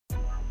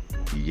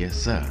Yes,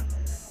 sir.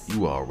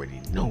 You already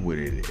know what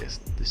it is.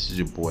 This is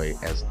your boy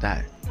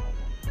E.s.d.o.t.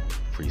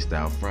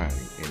 Freestyle Friday,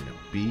 and the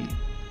beat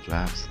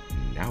drops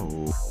now.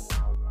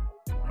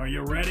 Are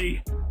you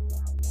ready?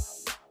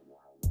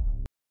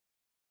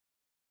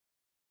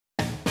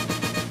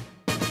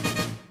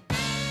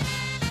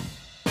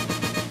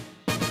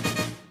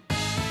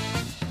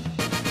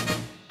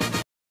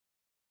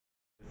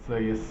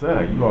 Yes,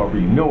 sir. You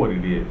already know what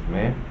it is,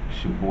 man.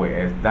 It's your boy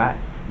E.s.d.o.t.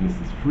 and this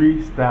is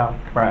Freestyle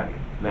Friday.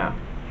 Now,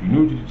 if you're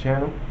new to the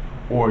channel,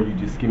 or you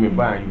just skimming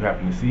by and you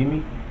happen to see me,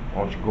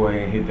 why don't you go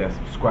ahead and hit that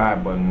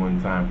subscribe button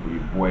one time for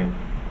your boy.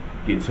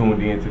 Get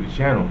tuned in to the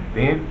channel.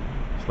 Then,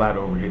 slide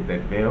over, hit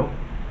that bell,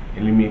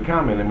 and leave me a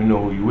comment. Let me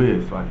know who you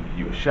is so I can give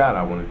you a shout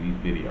out one of these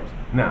videos.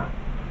 Now,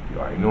 you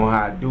already know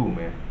how I do,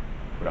 man.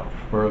 Without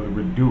further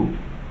ado,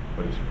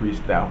 but it's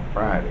Freestyle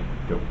Friday.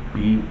 The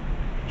beat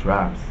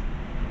drops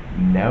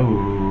now.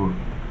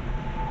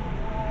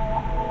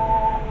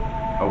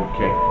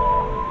 Okay.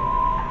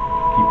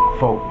 Keep it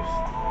focused.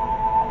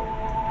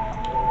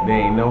 They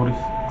ain't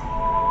noticed.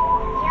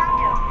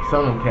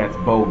 Some of them cats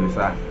bogus.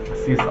 I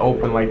see it's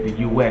open like the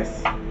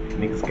US.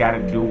 Niggas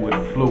gotta do with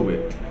a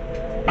fluid.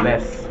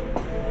 Let's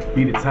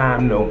be the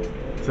time though.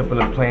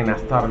 Simple and plain, I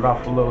started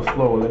off a little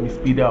slower. Let me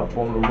speed up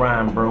on the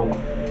rhyme, bro.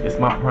 It's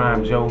my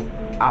prime, Joe.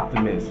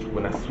 Optimist.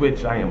 When I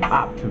switch, I am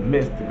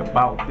optimistic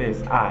about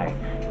this. I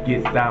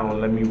get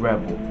down, let me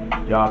revel.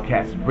 Y'all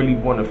cats really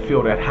wanna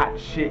feel that hot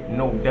shit?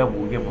 No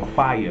devil, give them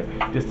fire.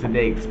 Just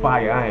today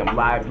expire. I am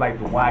live like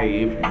the wire.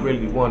 If you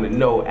really wanna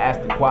know,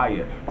 ask the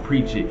choir.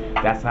 Preach it,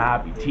 that's how I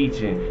be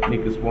teaching.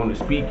 Niggas wanna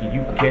speak it,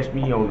 you can catch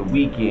me on the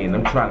weekend.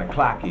 I'm trying to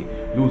clock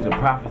it. Losing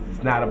profits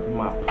is not up in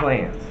my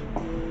plans.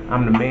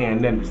 I'm the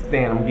man,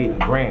 understand I'm getting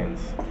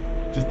grands.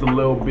 Just a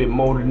little bit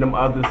more than them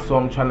others, so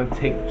I'm trying to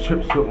take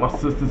trips with my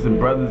sisters and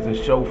brothers and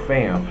show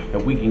fam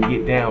that we can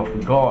get down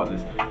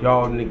regardless.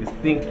 Y'all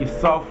niggas think you're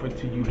soft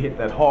until you hit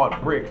that hard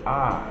brick,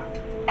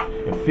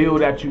 and feel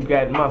that you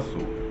got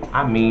muscle.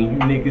 I mean, you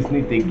niggas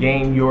need to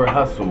gain your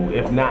hustle.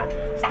 If not,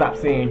 stop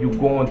saying you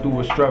going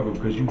through a struggle,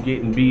 cause you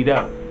getting beat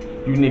up.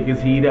 You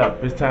niggas heat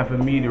up, it's time for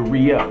me to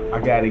re-up. I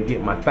gotta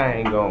get my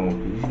thing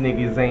on. These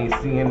niggas ain't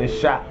seeing the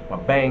shot, my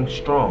bang's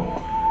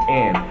strong.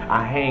 And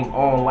I hang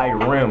on like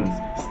rims,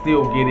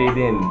 still get it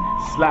in.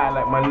 Slide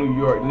like my New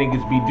York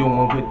niggas be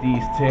doing with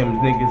these Timbs.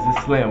 Niggas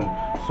is slim,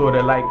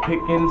 sorta like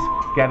Pickens.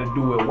 Gotta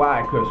do it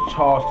why? Cause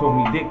Charles told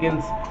me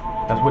Dickens.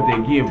 That's what they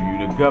give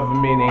you. The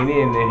government ain't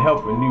in there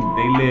helping you.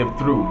 They live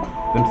through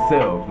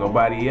themselves,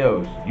 nobody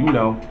else. You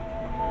know,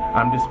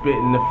 I'm just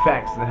spitting the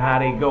facts and how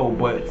they go,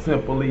 but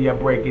simply I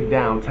break it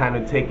down. Time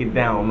to take it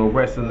down, no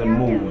wrestling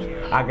moves.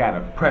 I gotta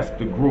press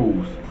the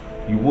grooves.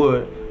 You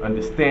would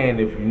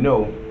understand if you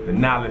know the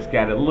knowledge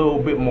got a little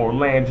bit more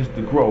land just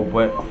to grow,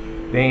 but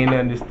they ain't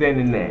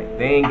understanding that.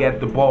 They ain't got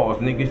the balls.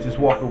 Niggas just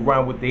walk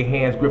around with their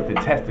hands gripped the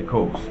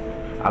testicles.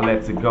 I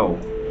let it go,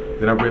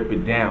 then I rip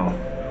it down.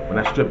 When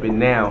I strip it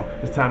now,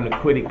 it's time to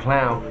quit it,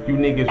 clown. You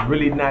niggas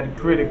really not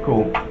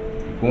critical.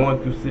 You're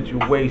going through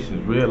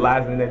situations,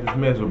 realizing that it's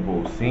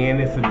miserable. Seeing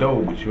it's a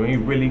dope, but you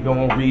ain't really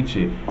gonna reach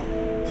it.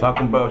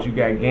 Talking about you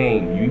got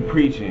game, you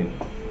preaching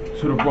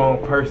to the wrong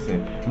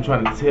person. I'm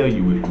trying to tell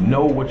you, if you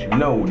know what you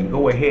know, then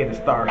go ahead and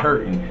start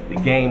hurting the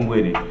game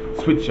with it.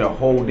 Switch your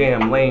whole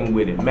damn lane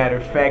with it. Matter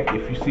of fact,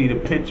 if you see the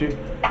picture,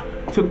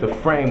 took the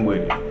frame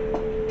with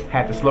it.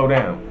 Had to slow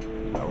down.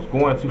 I was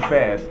going too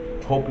fast.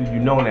 Hopefully you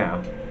know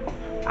now.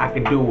 I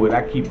can do it.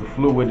 I keep it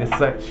fluid and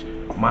such.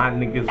 My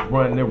niggas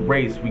run the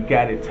race. We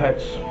got it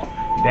touched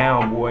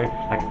down, boy,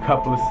 like a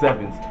couple of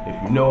sevens. If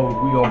you know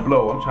we gon'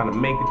 blow, I'm trying to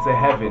make it to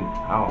heaven.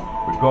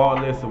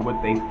 Regardless of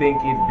what they think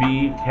it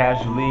be,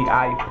 casually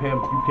I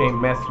pimp, you can't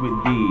mess with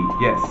D.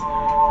 Yes,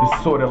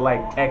 it's sorta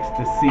like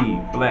ecstasy,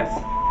 blessed.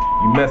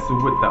 You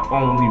messing with the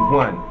only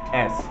one,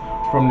 S.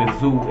 From the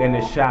zoo and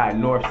the shy,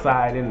 north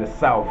side and the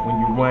south. When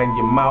you run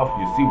your mouth,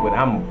 you see what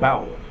I'm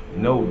about.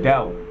 No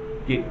doubt,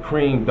 get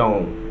creamed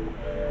on.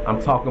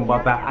 I'm talking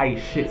about that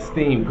ice shit,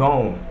 steam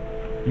gone.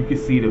 You can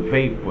see the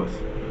vapors.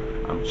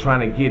 I'm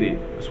trying to get it.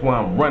 That's why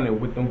I'm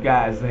running with them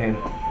guys and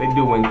they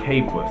doing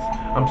capers.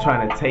 I'm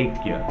trying to take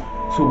you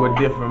to a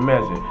different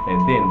measure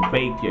and then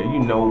bake you. You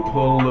know,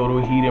 pull a little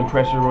heat and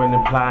pressure and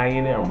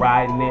applying it and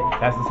riding it.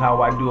 That's just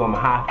how I do. I'm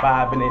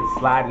high-fiving it,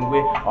 sliding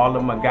with all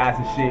of my guys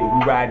and shit.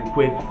 We riding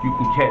quick. You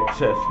can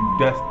catch us. You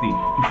dusty.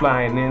 You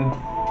flying in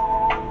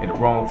at the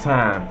wrong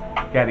time.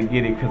 Gotta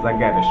get it cause I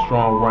got a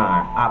strong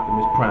rhyme.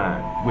 Optimus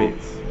Prime,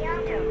 Wits.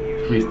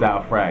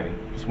 Freestyle Friday.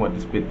 Just wanted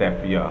to spit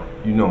that for y'all.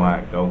 You know how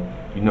it go.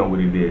 You know what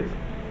it is.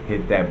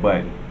 Hit that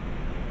button.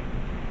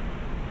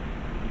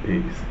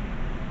 Peace.